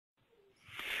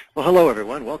Well, hello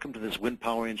everyone. Welcome to this Wind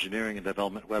Power Engineering and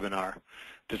Development webinar,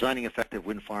 Designing Effective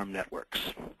Wind Farm Networks.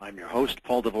 I'm your host,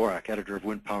 Paul Dvorak, editor of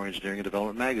Wind Power Engineering and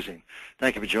Development magazine.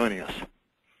 Thank you for joining us.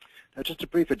 Now, just a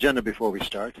brief agenda before we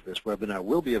start. This webinar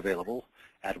will be available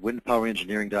at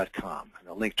windpowerengineering.com, and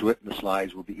a link to it and the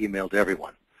slides will be emailed to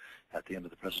everyone. At the end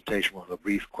of the presentation, we'll have a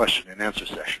brief question and answer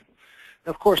session.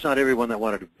 Now, of course, not everyone that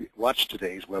wanted to watch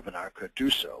today's webinar could do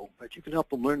so, but you can help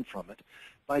them learn from it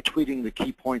by tweeting the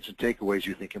key points and takeaways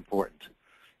you think important.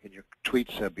 In your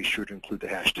tweets, be sure to include the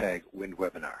hashtag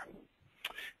WindWebinar.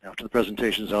 Now, after the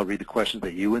presentations, I'll read the questions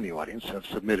that you and the audience have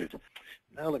submitted.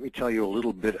 Now, let me tell you a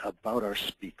little bit about our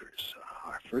speakers.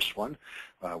 Our first one,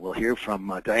 we'll hear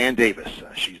from Diane Davis.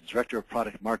 She's Director of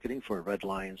Product Marketing for Red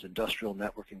Lion's Industrial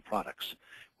Networking Products.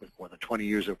 With more than 20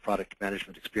 years of product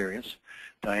management experience,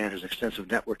 Diane has extensive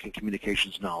networking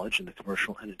communications knowledge in the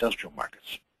commercial and industrial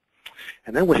markets.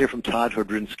 And then we'll hear from Todd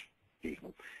Hodrinsky.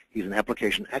 He's an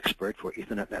application expert for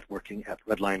Ethernet networking at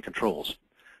Red Lion Controls.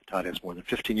 Todd has more than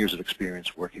 15 years of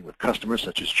experience working with customers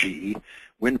such as GE,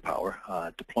 Wind Power,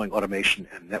 deploying automation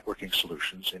and networking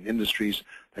solutions in industries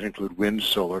that include wind,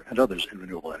 solar, and others in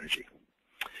renewable energy.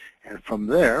 And from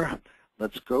there,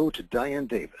 let's go to Diane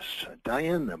Davis.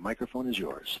 Diane, the microphone is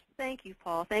yours. Thank you,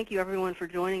 Paul. Thank you, everyone, for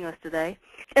joining us today.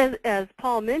 As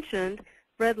Paul mentioned,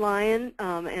 Red Lion,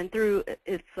 and through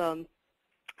its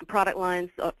product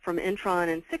lines from N-Tron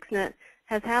and 6net,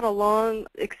 has had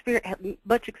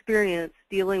much experience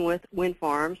dealing with wind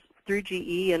farms through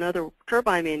GE and other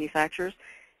turbine manufacturers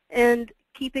and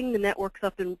keeping the networks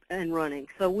up and running.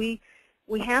 So we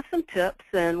have some tips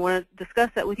and want to discuss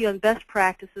that with you on best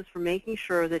practices for making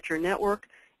sure that your network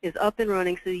is up and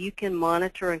running so you can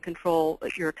monitor and control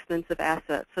your expensive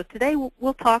assets. So today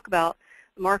we'll talk about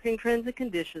marketing trends and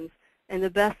conditions and the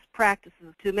best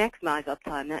practices to maximize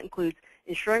uptime. That includes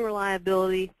ensuring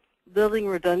reliability, building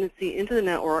redundancy into the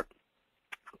network,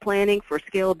 planning for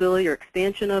scalability or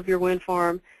expansion of your wind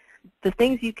farm, the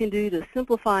things you can do to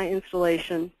simplify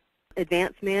installation,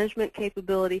 advanced management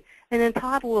capability, and then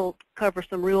Todd will cover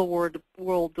some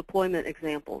real-world deployment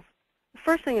examples. The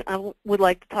first thing I would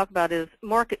like to talk about is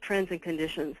market trends and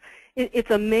conditions.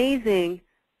 It's amazing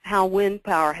how wind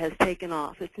power has taken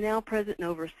off. It's now present in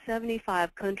over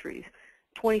 75 countries.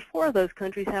 24 of those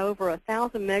countries have over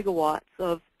 1,000 megawatts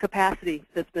of capacity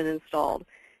that's been installed.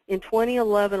 In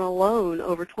 2011 alone,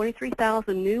 over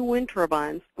 23,000 new wind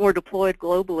turbines were deployed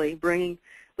globally, bringing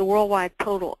the worldwide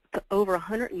total to over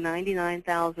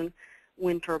 199,000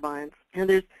 wind turbines. And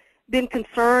there's been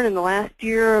concern in the last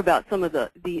year about some of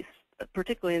these,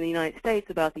 particularly in the United States,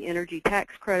 about the energy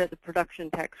tax credit, the production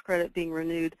tax credit being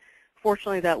renewed.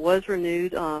 Fortunately, that was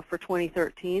renewed for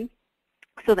 2013.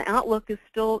 So the outlook is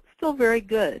still very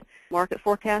good. Market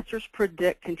forecasters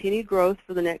predict continued growth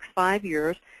for the next 5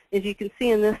 years. As you can see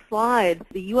in this slide,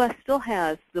 the U.S. still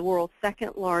has the world's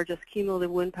second largest cumulative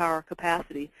wind power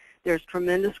capacity. There's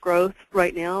tremendous growth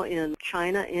right now in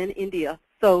China and India.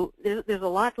 So there's a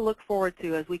lot to look forward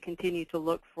to as we continue to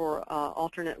look for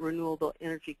alternate renewable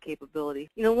energy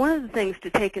capability. You know, one of the things to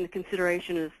take into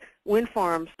consideration is wind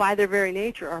farms, by their very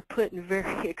nature, are put in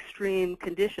very extreme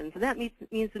conditions. And that means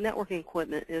the networking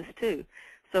equipment is too.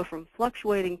 So from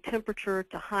fluctuating temperature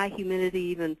to high humidity,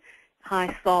 even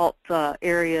high salt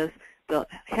areas, the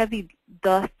heavy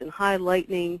dust and high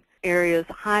lightning areas,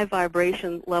 high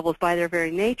vibration levels by their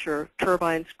very nature,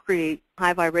 turbines create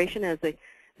high vibration as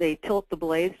they tilt the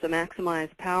blades to maximize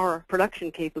power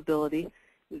production capability.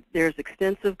 There's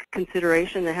extensive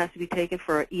consideration that has to be taken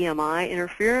for EMI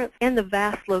interference and the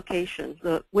vast location.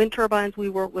 The wind turbines, we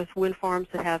work with wind farms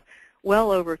that have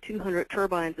well over 200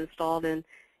 turbines installed, and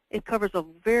it covers a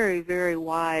very, very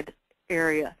wide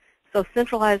area. So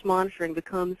centralized monitoring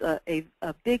becomes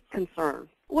a big concern.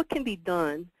 What can be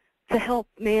done to help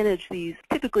manage these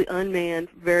typically unmanned,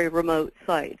 very remote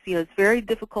sites? You know, it's very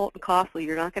difficult and costly.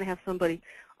 You're not going to have somebody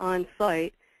on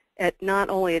site not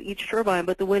only at each turbine,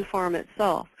 but the wind farm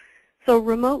itself. So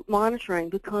remote monitoring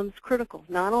becomes critical,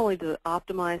 not only to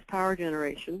optimize power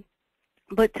generation,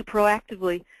 but to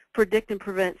proactively predict and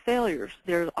prevent failures.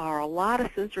 There are a lot of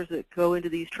sensors that go into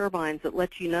these turbines that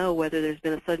let you know whether there's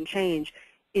been a sudden change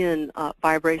in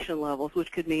vibration levels,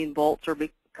 which could mean bolts are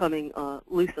becoming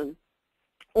loosened.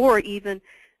 Or even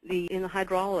in the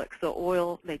hydraulics, the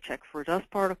oil, they check for dust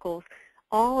particles.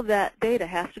 All of that data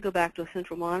has to go back to a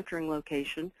central monitoring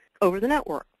location over the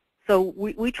network. So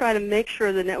we try to make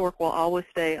sure the network will always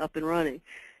stay up and running.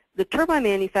 The turbine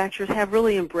manufacturers have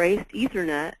really embraced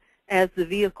Ethernet as the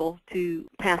vehicle to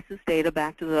pass this data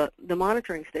back to the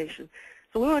monitoring station.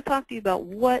 So we want to talk to you about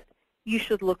what you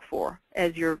should look for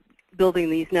as you're building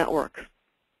these networks.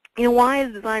 You know, why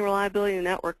is design reliability in the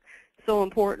network so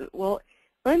important? Well,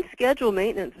 Unscheduled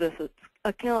maintenance visits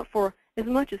account for as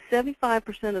much as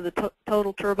 75% of the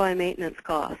total turbine maintenance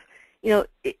costs. You know,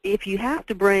 if you have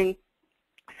to bring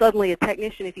suddenly a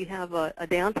technician, if you have a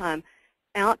downtime,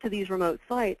 out to these remote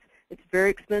sites, it's very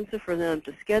expensive for them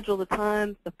to schedule the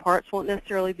time. The parts won't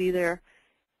necessarily be there.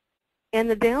 And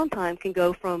the downtime can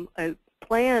go from a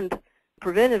planned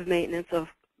preventive maintenance of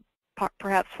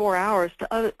perhaps 4 hours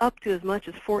to up to as much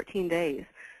as 14 days,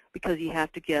 because you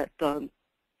have to get the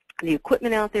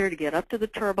equipment out there to get up to the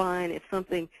turbine. If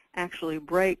something actually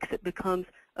breaks, it becomes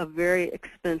a very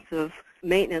expensive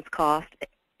maintenance cost,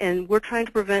 and we're trying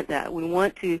to prevent that. We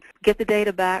want to get the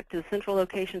data back to the central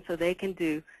location so they can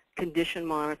do condition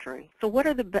monitoring. So what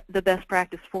are the best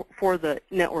practice for the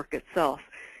network itself?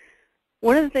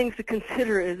 One of the things to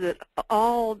consider is that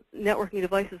all networking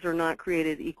devices are not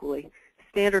created equally.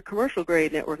 Standard commercial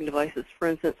grade networking devices, for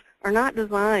instance, are not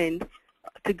designed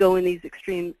to go in these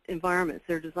extreme environments.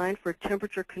 They're designed for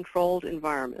temperature controlled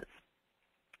environments.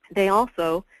 They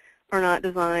also are not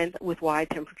designed with wide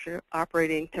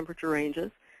operating temperature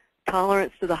ranges,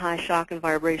 tolerance to the high shock and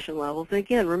vibration levels. And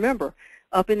again, remember,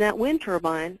 up in that wind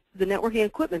turbine, the networking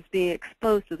equipment's being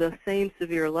exposed to those same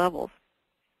severe levels.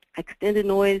 Extended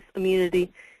noise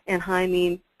immunity and high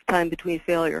mean time between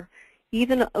failure.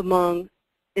 Even among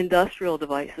industrial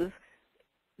devices,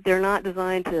 they're not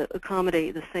designed to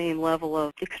accommodate the same level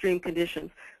of extreme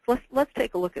conditions. So let's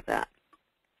take a look at that.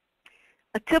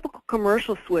 A typical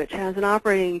commercial switch has an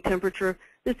operating temperature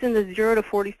that's in the 0 to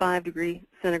 45 degree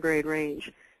centigrade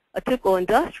range. A typical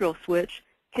industrial switch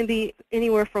can be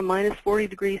anywhere from minus 40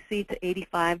 degrees C to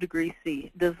 85 degrees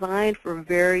C, designed for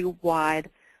very wide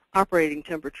operating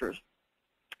temperatures.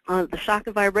 The shock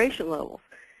and vibration levels,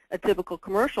 a typical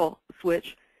commercial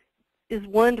switch is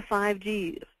 1 to 5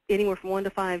 Gs, anywhere from 1 to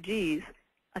 5 Gs.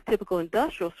 A typical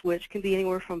industrial switch can be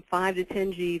anywhere from 5 to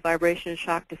 10 G vibration and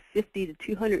shock to 50 to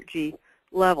 200 G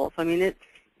levels. I mean,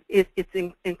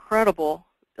 it's incredible.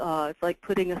 It's like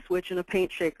putting a switch in a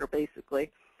paint shaker,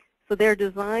 basically. So they're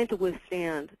designed to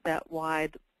withstand that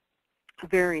wide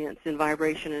variance in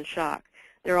vibration and shock.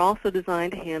 They're also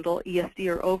designed to handle ESD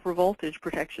or overvoltage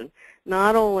protection.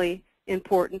 Not only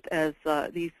important as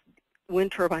these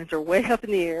wind turbines are way up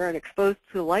in the air and exposed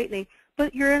to lightning,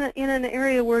 but you're in an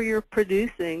area where you're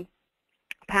producing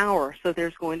power, so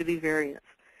there's going to be variance.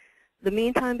 The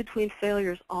mean time between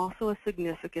failures is also a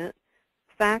significant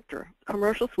factor.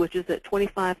 Commercial switches at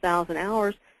 25,000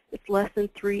 hours, it's less than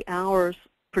 3 hours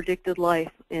predicted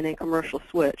life in a commercial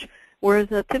switch,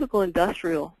 whereas a typical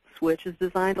industrial switch is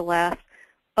designed to last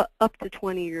up to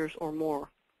 20 years or more.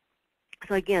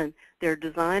 So again, they're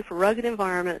designed for rugged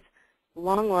environments,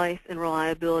 long life, and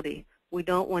reliability. We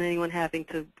don't want anyone having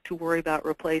to worry about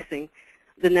replacing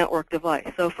the network device.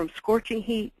 So from scorching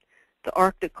heat to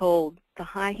Arctic cold to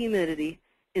high humidity,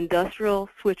 industrial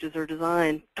switches are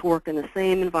designed to work in the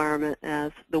same environment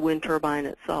as the wind turbine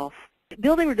itself.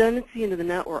 Building redundancy into the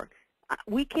network.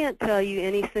 We can't tell you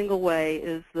any single way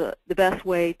is the best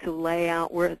way to lay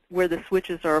out where the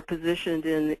switches are positioned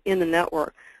in the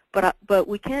network, but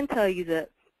we can tell you that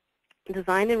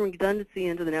designing redundancy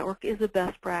into the network is the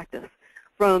best practice.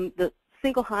 From the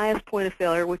single highest point of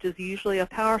failure, which is usually a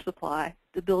power supply,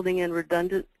 to building in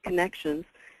redundant connections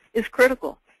is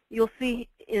critical. You'll see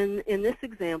in this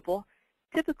example,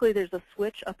 typically there's a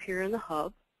switch up here in the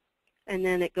hub, and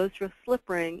then it goes through a slip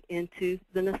ring into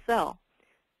the nacelle.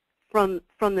 From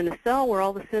the nacelle, where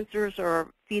all the sensors are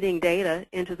feeding data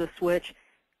into the switch,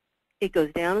 it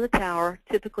goes down to the tower.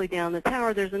 Typically down the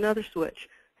tower, there's another switch.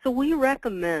 So we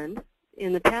recommend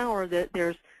in the tower that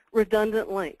there's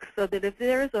redundant links, so that if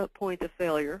there is a point of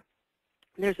failure,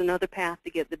 there's another path to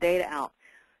get the data out.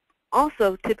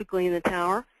 Also, typically in the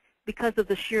tower, because of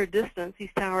the sheer distance,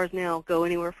 these towers now go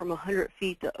anywhere from 100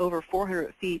 feet to over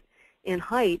 400 feet in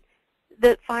height,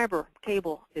 that fiber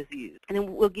cable is used. And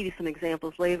then we'll give you some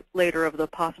examples later of the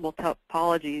possible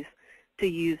topologies to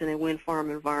use in a wind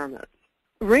farm environment.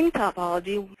 Ring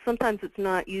topology, sometimes it's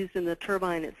not used in the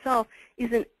turbine itself,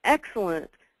 is an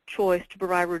excellent choice to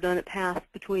provide redundant paths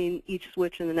between each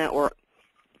switch in the network.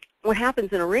 What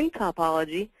happens in a ring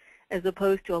topology, as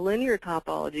opposed to a linear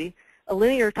topology,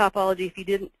 if you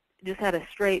didn't just had a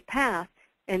straight path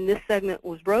and this segment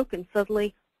was broken,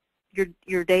 suddenly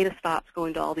your data stops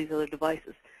going to all these other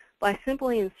devices. By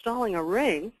simply installing a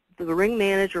ring, the ring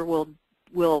manager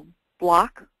will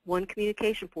block one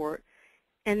communication port,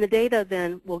 and the data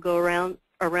then will go around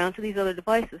to these other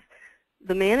devices.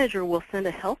 The manager will send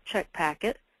a health check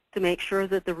packet to make sure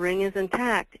that the ring is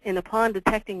intact, and upon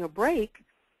detecting a break,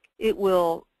 it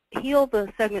will heal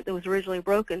the segment that was originally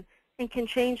broken and can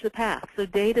change the path. So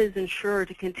data is ensured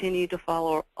to continue to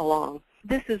follow along.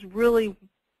 This is really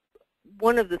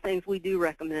one of the things we do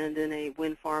recommend in a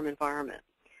wind farm environment.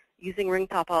 Using ring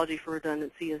topology for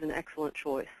redundancy is an excellent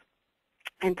choice.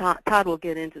 And Todd will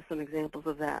get into some examples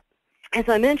of that. As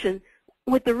I mentioned,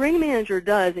 what the ring manager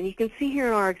does, and you can see here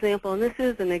in our example, and this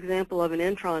is an example of an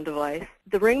N-Tron device,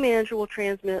 the ring manager will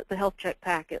transmit the health check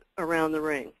packet around the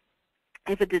ring.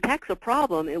 If it detects a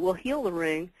problem, it will heal the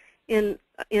ring in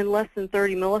less than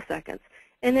 30 milliseconds.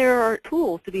 And there are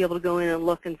tools to be able to go in and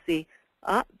look and see,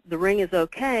 the ring is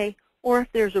okay, or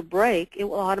if there's a break, it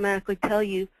will automatically tell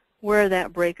you where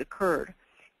that break occurred.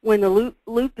 When the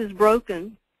loop is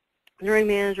broken, the ring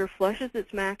manager flushes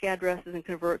its MAC addresses and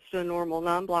converts to a normal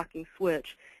non-blocking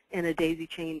switch and a daisy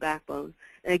chain backbone.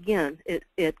 Again,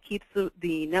 it keeps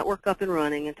the network up and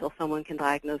running until someone can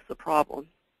diagnose the problem.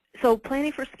 So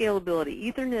planning for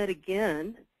scalability. Ethernet,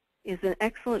 again, is an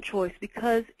excellent choice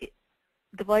because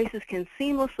devices can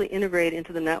seamlessly integrate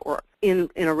into the network. In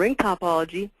a ring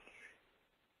topology,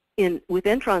 with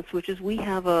N-Tron switches, we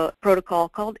have a protocol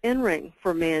called N-Ring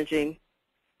for managing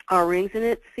our rings, and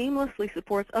it seamlessly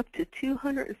supports up to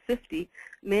 250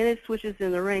 managed switches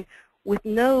in the ring with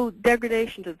no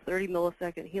degradation to the 30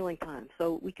 millisecond healing time.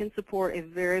 So we can support a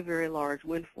very, very large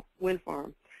wind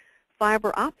farm.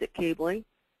 Fiber optic cabling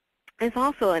is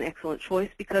also an excellent choice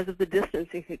because of the distance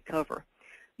it can cover.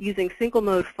 Using single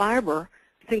mode fiber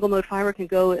can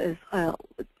go as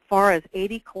far as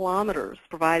 80 kilometers,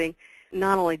 providing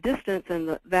not only distance and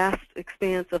the vast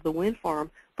expanse of the wind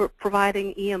farm, but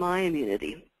providing EMI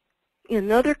immunity.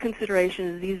 Another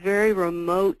consideration is these very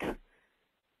remote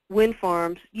wind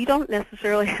farms, you don't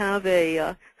necessarily have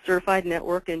a certified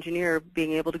network engineer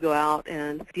being able to go out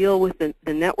and deal with the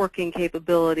networking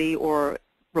capability or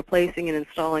replacing and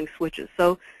installing switches.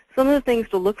 So some of the things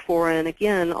to look for, and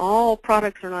again, all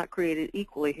products are not created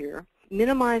equally here,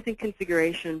 minimizing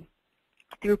configuration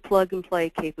through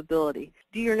plug-and-play capability.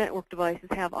 Do your network devices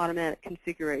have automatic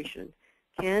configuration?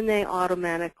 Can they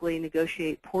automatically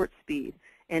negotiate port speed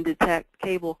and detect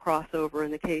cable crossover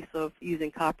in the case of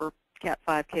using copper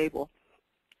Cat5 cable?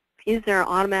 Is there an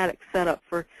automatic setup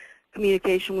for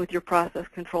communication with your process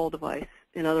control device?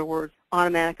 In other words,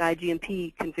 automatic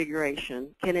IGMP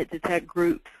configuration. Can it detect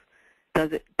groups?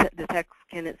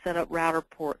 Can it set up router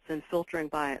ports and filtering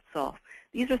by itself?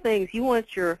 These are things you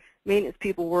want your maintenance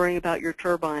people worrying about your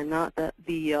turbine, not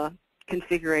the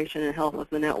configuration and health of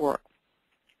the network.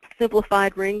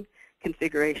 Simplified ring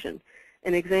configuration.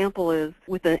 An example is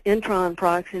with the N-Tron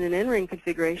products in an N-ring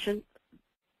configuration,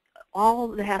 all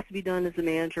that has to be done as the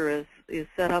manager is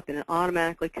set up, and it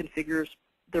automatically configures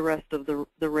the rest of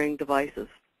the ring devices.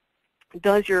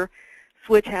 Does your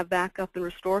switch have backup and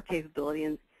restore capability?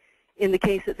 And in the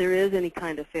case that there is any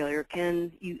kind of failure,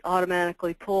 can you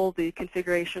automatically pull the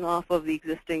configuration off of the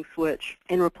existing switch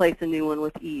and replace a new one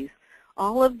with ease?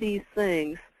 All of these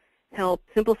things help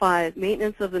simplify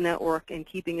maintenance of the network and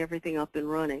keeping everything up and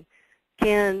running.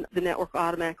 Can the network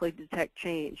automatically detect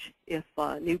change? If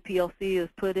new PLC is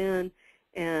put in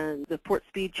and the port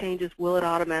speed changes, will it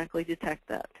automatically detect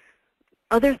that?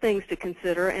 Other things to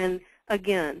consider, and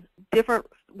again, different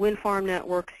wind farm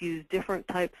networks use different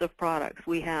types of products.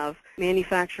 We have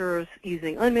manufacturers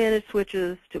using unmanaged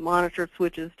switches to monitored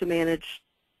switches to managed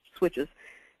switches.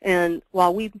 And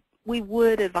while we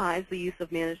would advise the use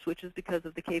of managed switches because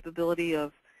of the capability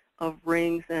of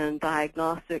rings and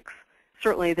diagnostics,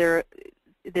 certainly there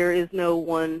is no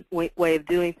one way of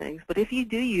doing things. But if you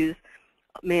do use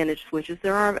managed switches,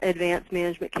 there are advanced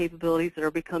management capabilities that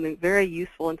are becoming very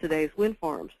useful in today's wind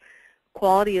farms.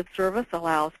 Quality of service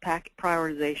allows packet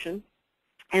prioritization,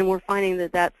 and we're finding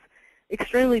that that's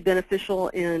extremely beneficial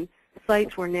in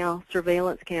sites where now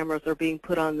surveillance cameras are being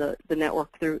put on the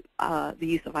network through the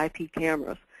use of IP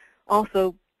cameras.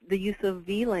 Also, the use of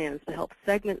VLANs to help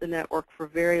segment the network for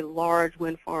very large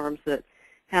wind farms that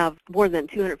have more than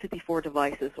 254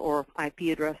 devices or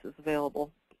IP addresses available,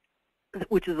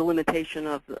 which is a limitation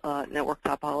of network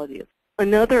topology.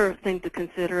 Another thing to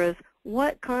consider is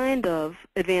what kind of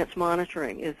advanced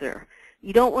monitoring is there?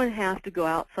 You don't want to have to go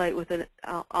on-site with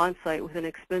an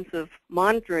expensive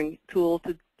monitoring tool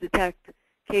to detect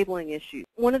cabling issues.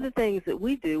 One of the things that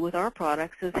we do with our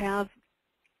products is have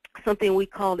something we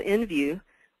call NView,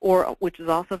 which is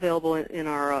also available in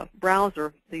our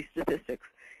browser, these statistics,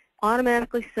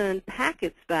 automatically send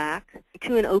packets back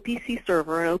to an OPC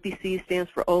server, and OPC stands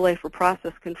for OLE for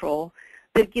process control,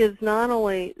 that gives not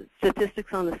only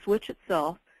statistics on the switch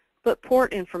itself, but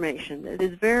port information. It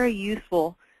is very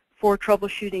useful for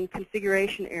troubleshooting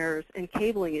configuration errors and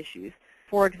cabling issues.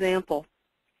 For example,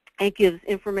 it gives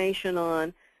information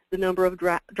on the number of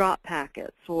drop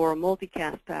packets or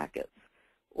multicast packets,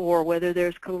 or whether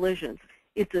there's collisions.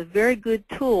 It's a very good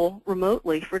tool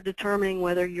remotely for determining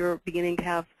whether you're beginning to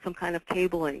have some kind of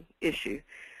cabling issue.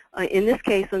 In this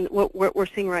case, and what we're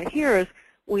seeing right here is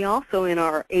we also, in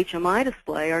our HMI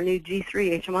display, our new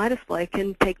G3 HMI display,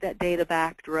 can take that data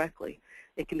back directly.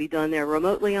 It can be done there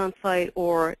remotely on site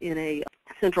or in a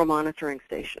central monitoring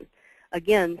station.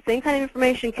 Again, same kind of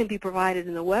information can be provided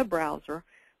in the web browser,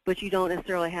 but you don't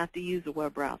necessarily have to use a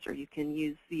web browser. You can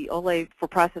use the OLE for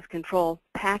process control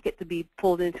packet to be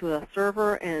pulled into a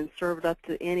server and served up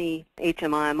to any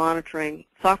HMI monitoring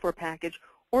software package,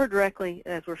 or directly,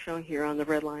 as we're showing here, on the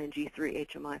Redline G3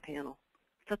 HMI panel.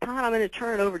 So Todd, I'm going to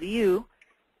turn it over to you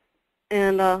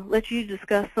and let you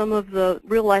discuss some of the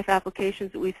real-life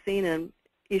applications that we've seen and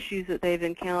issues that they've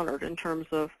encountered in terms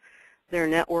of their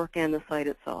network and the site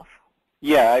itself.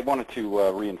 Yeah, I wanted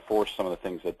to reinforce some of the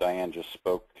things that Diane just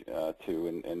spoke to,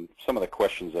 and some of the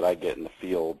questions that I get in the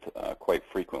field quite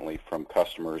frequently from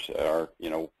customers are,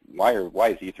 why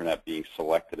is Ethernet being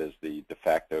selected as the de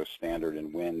facto standard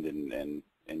in wind and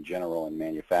in general in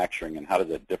manufacturing, and how does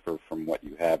it differ from what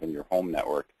you have in your home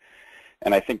network?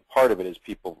 And I think part of it is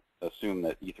people assume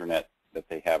that Ethernet that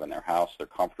they have in their house, they're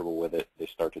comfortable with it, they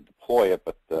start to deploy it,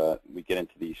 but we get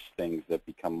into these things that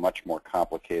become much more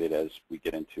complicated as we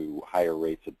get into higher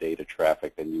rates of data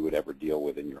traffic than you would ever deal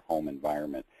with in your home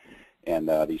environment and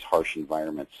these harsh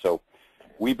environments. So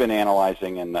we've been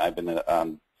analyzing, and I've been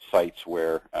on sites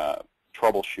where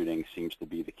troubleshooting seems to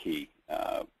be the key.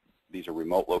 These are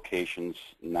remote locations,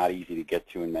 not easy to get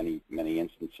to in many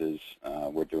instances.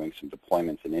 We're doing some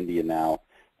deployments in India now,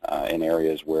 in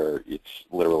areas where it's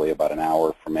literally about an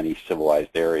hour from any civilized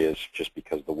areas, just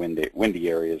because the windy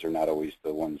areas are not always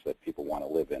the ones that people want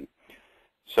to live in.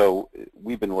 So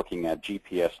we've been looking at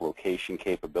GPS location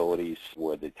capabilities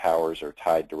where the towers are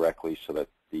tied directly so that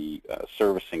the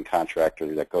servicing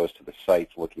contractor that goes to the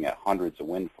sites looking at hundreds of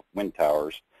wind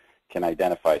towers can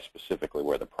identify specifically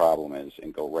where the problem is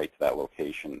and go right to that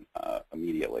location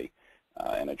immediately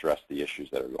and address the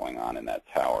issues that are going on in that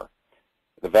tower.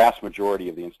 The vast majority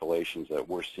of the installations that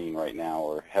we're seeing right now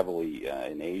are heavily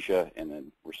in Asia, and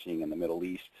then we're seeing in the Middle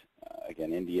East.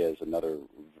 Again, India is another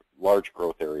large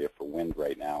growth area for wind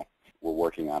right now. We're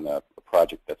working on a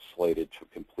project that's slated to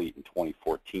complete in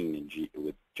 2014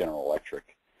 with General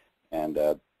Electric. And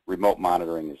remote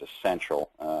monitoring is essential.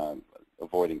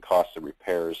 Avoiding costs of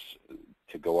repairs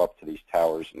to go up to these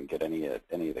towers and get any of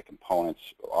the components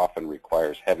often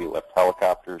requires heavy lift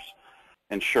helicopters.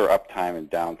 And sure, uptime and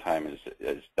downtime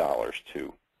is dollars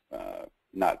too,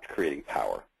 not creating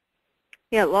power.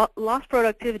 Yeah, lost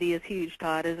productivity is huge,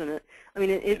 Todd, isn't it? I mean,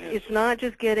 it's not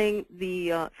just getting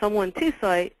the someone to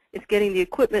site; it's getting the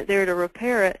equipment there to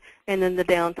repair it, and then the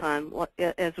downtime.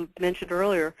 As we mentioned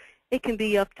earlier, it can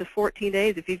be up to 14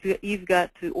 days if you've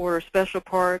got to order special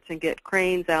parts and get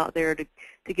cranes out there to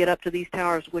get up to these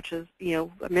towers, which is, I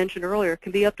mentioned earlier,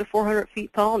 can be up to 400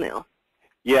 feet tall now.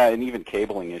 Yeah, and even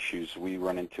cabling issues, we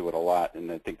run into it a lot,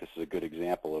 and I think this is a good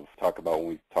example of when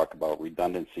we talk about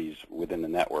redundancies within the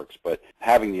networks, but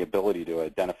having the ability to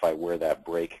identify where that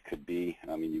break could be.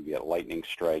 I mean, you get lightning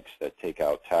strikes that take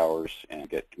out towers and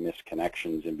get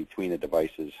misconnections in between the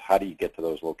devices. How do you get to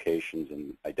those locations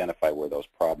and identify where those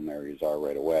problem areas are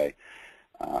right away?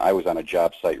 I was on a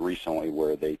job site recently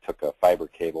where they took a fiber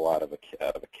cable out of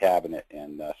a cabinet,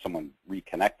 and someone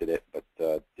reconnected it,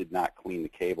 but did not clean the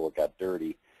cable. It got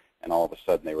dirty, and all of a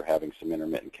sudden they were having some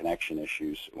intermittent connection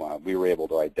issues. We were able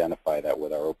to identify that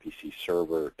with our OPC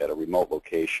server at a remote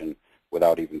location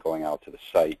without even going out to the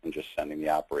site and just sending the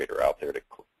operator out there to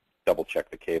double-check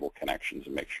the cable connections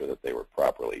and make sure that they were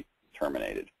properly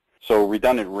terminated. So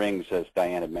redundant rings, as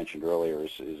Diane had mentioned earlier,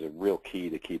 is a real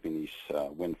key to keeping these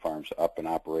wind farms up and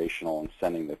operational and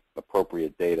sending the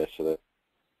appropriate data so that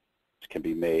it can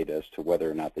be made as to whether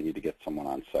or not they need to get someone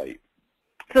on site.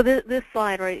 So this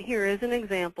slide right here is an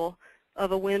example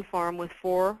of a wind farm with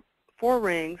four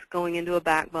rings going into a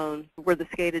backbone where the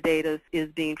SCADA data is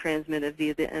being transmitted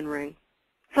via the N-ring.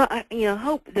 So I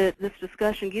hope that this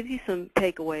discussion gives you some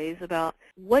takeaways about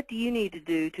what do you need to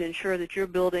do to ensure that you're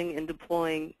building and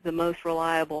deploying the most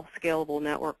reliable, scalable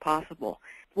network possible.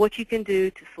 What you can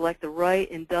do to select the right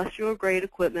industrial-grade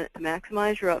equipment to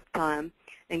maximize your uptime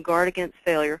and guard against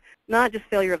failure, not just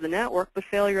failure of the network, but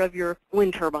failure of your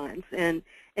wind turbines, and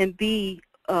be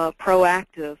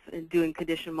proactive in doing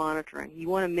condition monitoring. You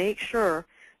want to make sure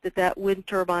that wind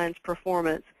turbine's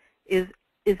performance is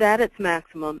at its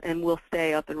maximum and will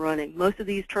stay up and running. Most of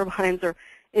these turbines are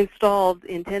installed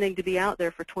intending to be out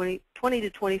there for 20 to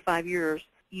 25 years.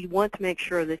 You want to make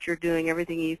sure that you're doing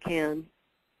everything you can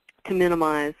to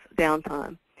minimize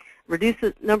downtime. Reduce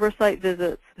the number of site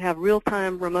visits, have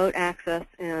real-time remote access,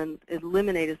 and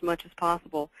eliminate as much as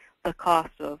possible the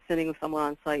cost of sending someone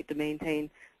on site to maintain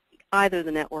either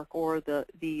the network or the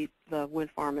wind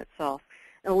farm itself.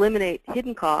 Eliminate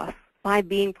hidden costs by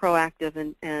being proactive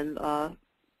and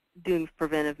doing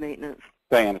preventive maintenance.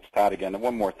 Diane, it's Todd again. And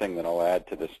one more thing that I'll add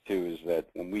to this, too, is that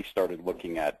when we started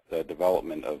looking at the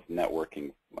development of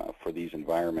networking for these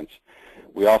environments,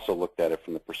 we also looked at it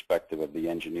from the perspective of the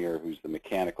engineer, who's the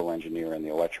mechanical engineer and the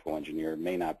electrical engineer,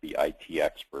 may not be IT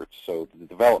experts. So the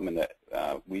development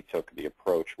that we took, the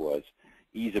approach was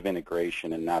ease of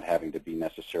integration and not having to be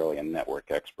necessarily a network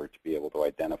expert to be able to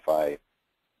identify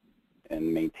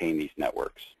and maintain these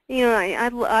networks. You know,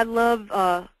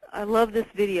 I love this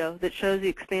video that shows the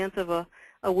expanse of a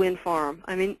wind farm.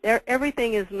 I mean,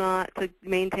 everything is not to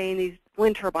maintain these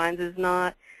wind turbines is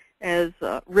not as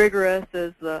rigorous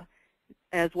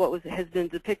as what has been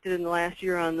depicted in the last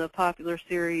year on the popular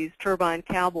series Turbine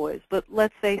Cowboys. But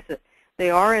let's face it, they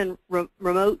are in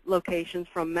remote locations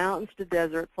from mountains to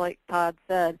deserts, like Todd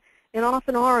said, and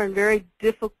often are in very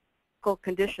difficult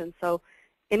conditions. So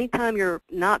anytime you're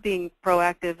not being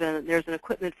proactive and there's an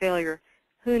equipment failure,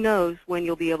 who knows when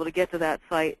you'll be able to get to that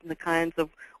site and the kinds of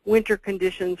winter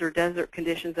conditions or desert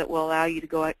conditions that will allow you to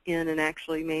go in and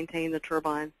actually maintain the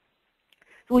turbine.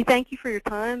 So we thank you for your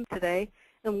time today,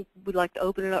 and we'd like to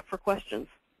open it up for questions.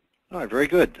 All right, very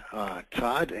good.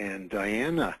 Todd and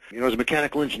Diane, as a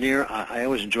mechanical engineer, I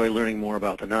always enjoy learning more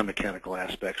about the non-mechanical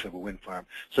aspects of a wind farm,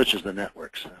 such as the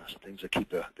networks, things that keep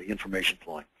the information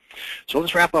flowing. So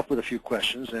let's wrap up with a few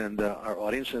questions, and our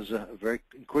audience is a very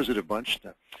inquisitive bunch.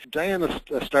 Diane,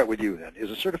 let's start with you then. Is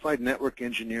a certified network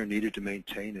engineer needed to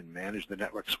maintain and manage the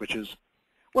network switches?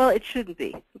 Well, it shouldn't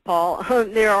be, Paul.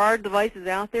 There are devices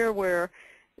out there where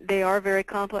they are very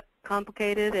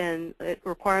complicated and it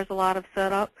requires a lot of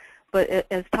setup. But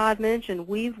as Todd mentioned,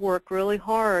 we've worked really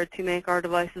hard to make our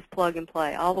devices plug and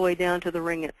play, all the way down to the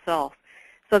ring itself.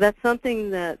 So that's something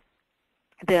that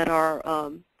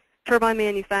our turbine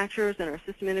manufacturers and our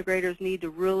system integrators need to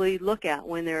really look at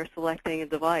when they're selecting a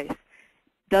device.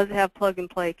 Does it have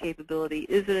plug-and-play capability?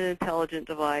 Is it an intelligent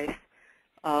device?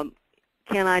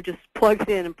 Can I just plug it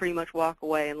in and pretty much walk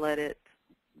away and let it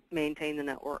maintain the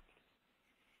network?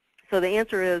 So the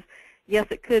answer is, yes,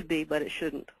 it could be, but it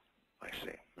shouldn't. I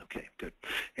see. Okay, good.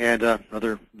 And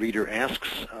another reader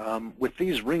asks, with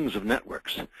these rings of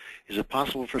networks, is it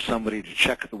possible for somebody to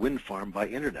check the wind farm by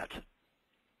internet?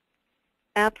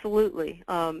 Absolutely.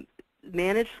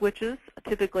 Managed switches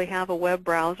typically have a web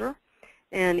browser,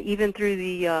 and even through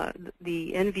the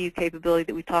NView capability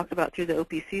that we talked about through the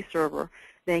OPC server,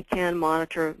 they can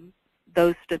monitor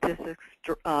those statistics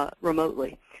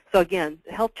remotely. So again,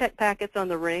 health check packets on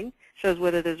the ring shows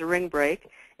whether there's a ring break,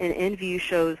 and NView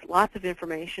shows lots of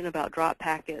information about drop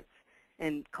packets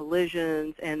and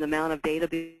collisions and the amount of data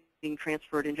being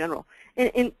transferred in general,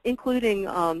 including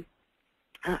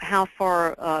how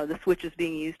far the switch is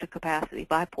being used to capacity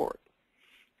by port.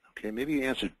 Okay, maybe you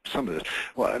answered some of this.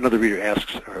 Well, another reader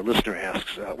asks, or a listener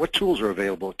asks, what tools are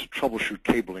available to troubleshoot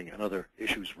cabling and other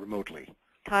issues remotely?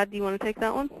 Todd, do you want to take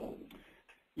that one?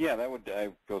 Yeah,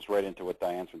 that goes right into what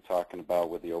Diane's been talking about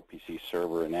with the OPC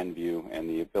server and NView and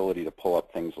the ability to pull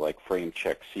up things like frame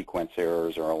check sequence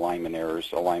errors or alignment errors.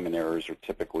 Alignment errors are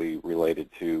typically related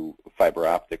to fiber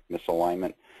optic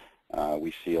misalignment.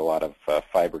 We see a lot of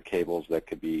fiber cables that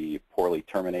could be poorly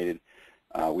terminated.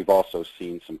 We've also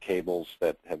seen some cables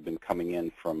that have been coming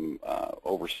in from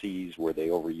overseas where they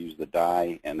overuse the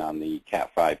die, and on the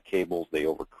Cat5 cables they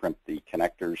overcrimp the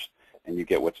connectors, and you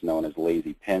get what's known as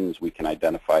lazy pins. We can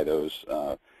identify those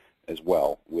as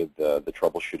well with the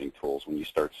troubleshooting tools. When you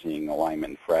start seeing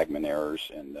alignment and fragment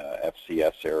errors and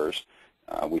FCS errors,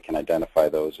 we can identify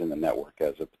those in the network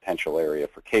as a potential area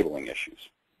for cabling issues.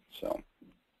 So.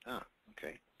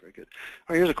 Okay, very good.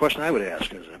 All right, here's a question I would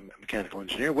ask as a mechanical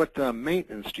engineer. What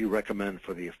maintenance do you recommend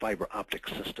for the fiber optic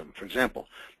system? For example,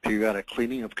 periodic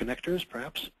cleaning of connectors,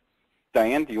 perhaps?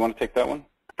 Diane, do you want to take that one?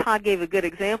 Todd gave a good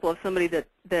example of somebody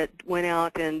that went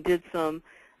out and did some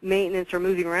maintenance or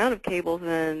moving around of cables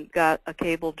and got a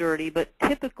cable dirty. But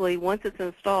typically, once it's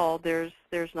installed, there's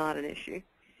not an issue.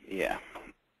 Yeah.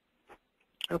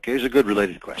 Okay, here's a good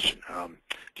related question.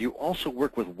 Do you also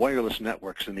work with wireless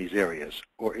networks in these areas,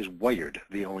 or is wired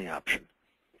the only option?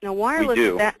 Now, wireless, We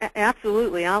do.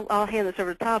 Absolutely. I'll hand this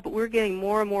over to Todd, but we're getting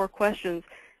more and more questions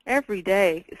every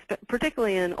day,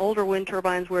 particularly in older wind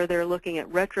turbines where they're looking at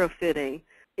retrofitting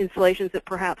installations that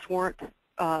perhaps weren't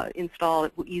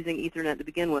installed using Ethernet to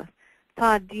begin with.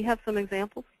 Todd, do you have some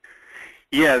examples?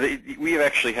 Yeah, we have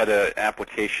actually had an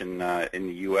application in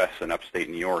the U.S. in upstate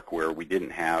New York where we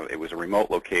didn't have, it was a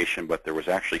remote location, but there was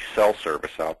actually cell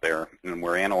service out there, and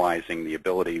we're analyzing the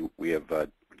ability. We have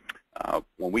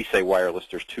When we say wireless,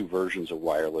 there's two versions of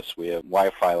wireless. We have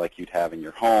Wi-Fi like you'd have in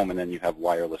your home, and then you have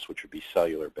wireless, which would be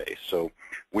cellular-based. So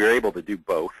we're able to do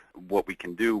both. What we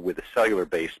can do with a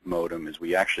cellular-based modem is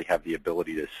we actually have the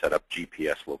ability to set up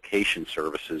GPS location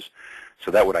services. So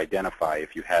that would identify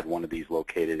if you had one of these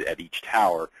located at each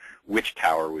tower, which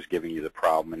tower was giving you the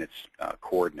problem and its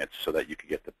coordinates, so that you could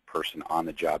get the person on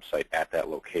the job site at that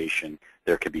location.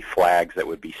 There could be flags that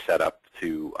would be set up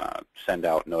to send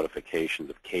out notifications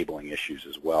of cabling issues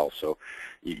as well. So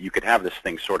you could have this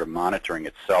thing sort of monitoring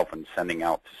itself and sending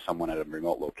out to someone at a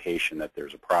remote location that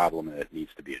there's a problem and it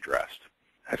needs to be addressed.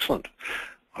 Excellent.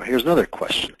 Here's another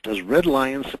question. Does Red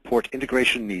Lion support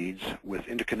integration needs with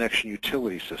interconnection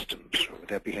utility systems, or would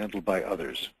that be handled by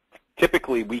others?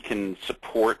 Typically, we can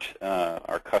support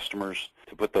our customers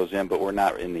to put those in, but we're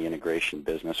not in the integration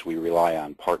business. We rely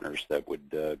on partners that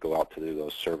would go out to do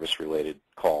those service-related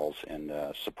calls and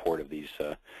support of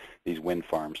these wind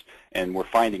farms. And we're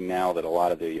finding now that a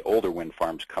lot of the older wind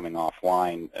farms coming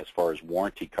offline, as far as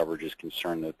warranty coverage is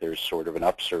concerned, that there's sort of an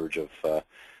upsurge of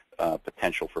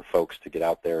potential for folks to get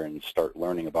out there and start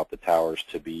learning about the towers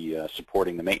to be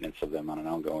supporting the maintenance of them on an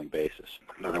ongoing basis.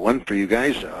 Another one for you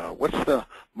guys. What's the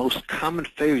most common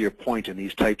failure point in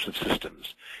these types of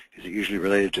systems? Is it usually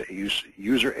related to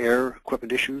user error,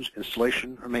 equipment issues,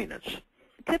 installation, or maintenance?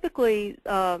 Typically,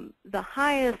 the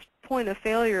highest point of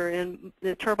failure in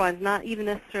the turbines, not even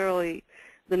necessarily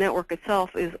the network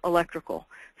itself, is electrical.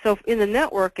 So in the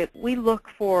network, we look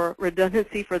for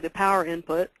redundancy for the power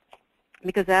input,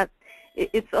 because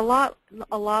it's a lot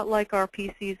like our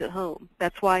PCs at home.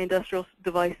 That's why industrial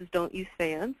devices don't use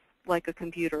fans like a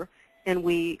computer, and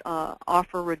we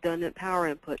offer redundant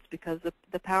power inputs because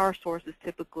the power source is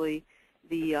typically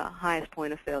the highest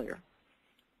point of failure.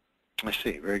 I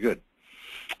see. Very good.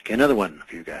 Okay, another one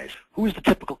for you guys. Who is the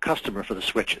typical customer for the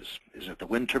switches? Is it the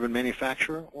wind turbine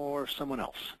manufacturer or someone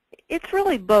else? It's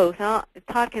really both. Todd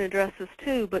can address this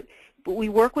too, but we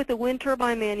work with the wind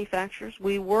turbine manufacturers,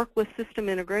 we work with system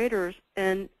integrators,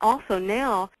 and also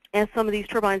now, as some of these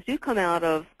turbines do come out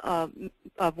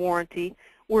of warranty,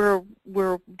 we're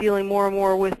dealing more and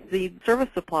more with the service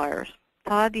suppliers.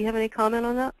 Todd, do you have any comment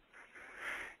on that?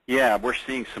 Yeah, we're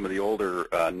seeing some of the older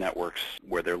networks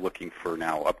where they're looking for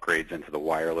now upgrades into the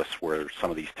wireless, where some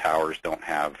of these towers don't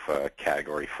have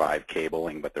Category 5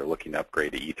 cabling, but they're looking to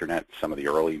upgrade to Ethernet, some of the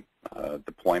early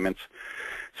deployments.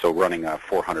 So running a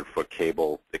 400-foot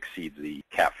cable exceeds the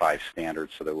Cat 5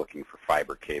 standard, so they're looking for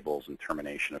fiber cables and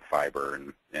termination of fiber.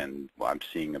 And I'm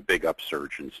seeing a big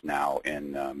upsurgence now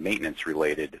in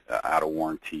maintenance-related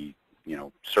out-of-warranty,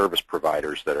 service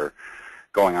providers that are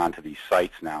going on to these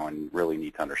sites now and really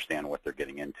need to understand what they're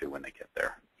getting into when they get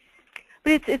there.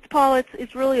 But Paul,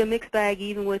 it's really a mixed bag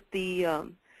even with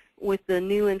the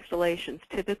new installations.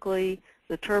 Typically,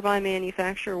 the turbine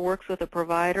manufacturer works with a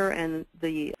provider, and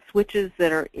the switches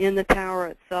that are in the tower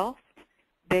itself,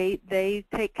 they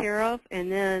take care of,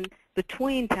 and then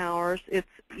between towers, it's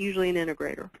usually an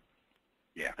integrator.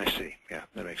 Yeah, I see. Yeah,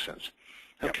 that makes sense.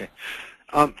 Okay.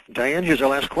 Diane, here's our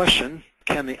last question.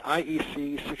 Can the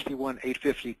IEC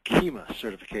 61850 KEMA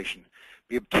certification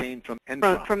be obtained from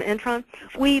N-Tron? From N-Tron?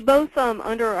 We both,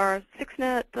 under our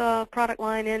 6net product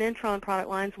line and N-Tron product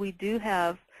lines, we do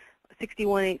have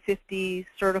 61850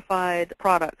 certified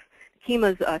products.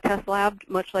 KEMA's a test lab,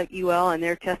 much like UL, and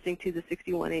they're testing to the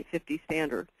 61850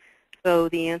 standard. So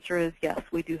the answer is yes,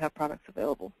 we do have products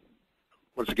available.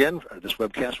 Once again, this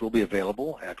webcast will be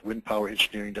available at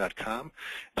windpowerengineering.com.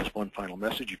 Just one final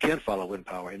message. You can follow Wind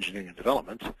Power Engineering and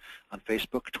Development on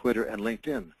Facebook, Twitter, and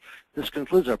LinkedIn. This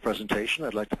concludes our presentation.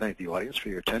 I'd like to thank the audience for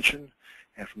your attention.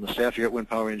 And from the staff here at Wind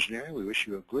Power Engineering, we wish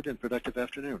you a good and productive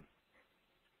afternoon.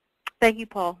 Thank you,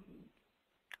 Paul.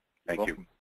 Thank you.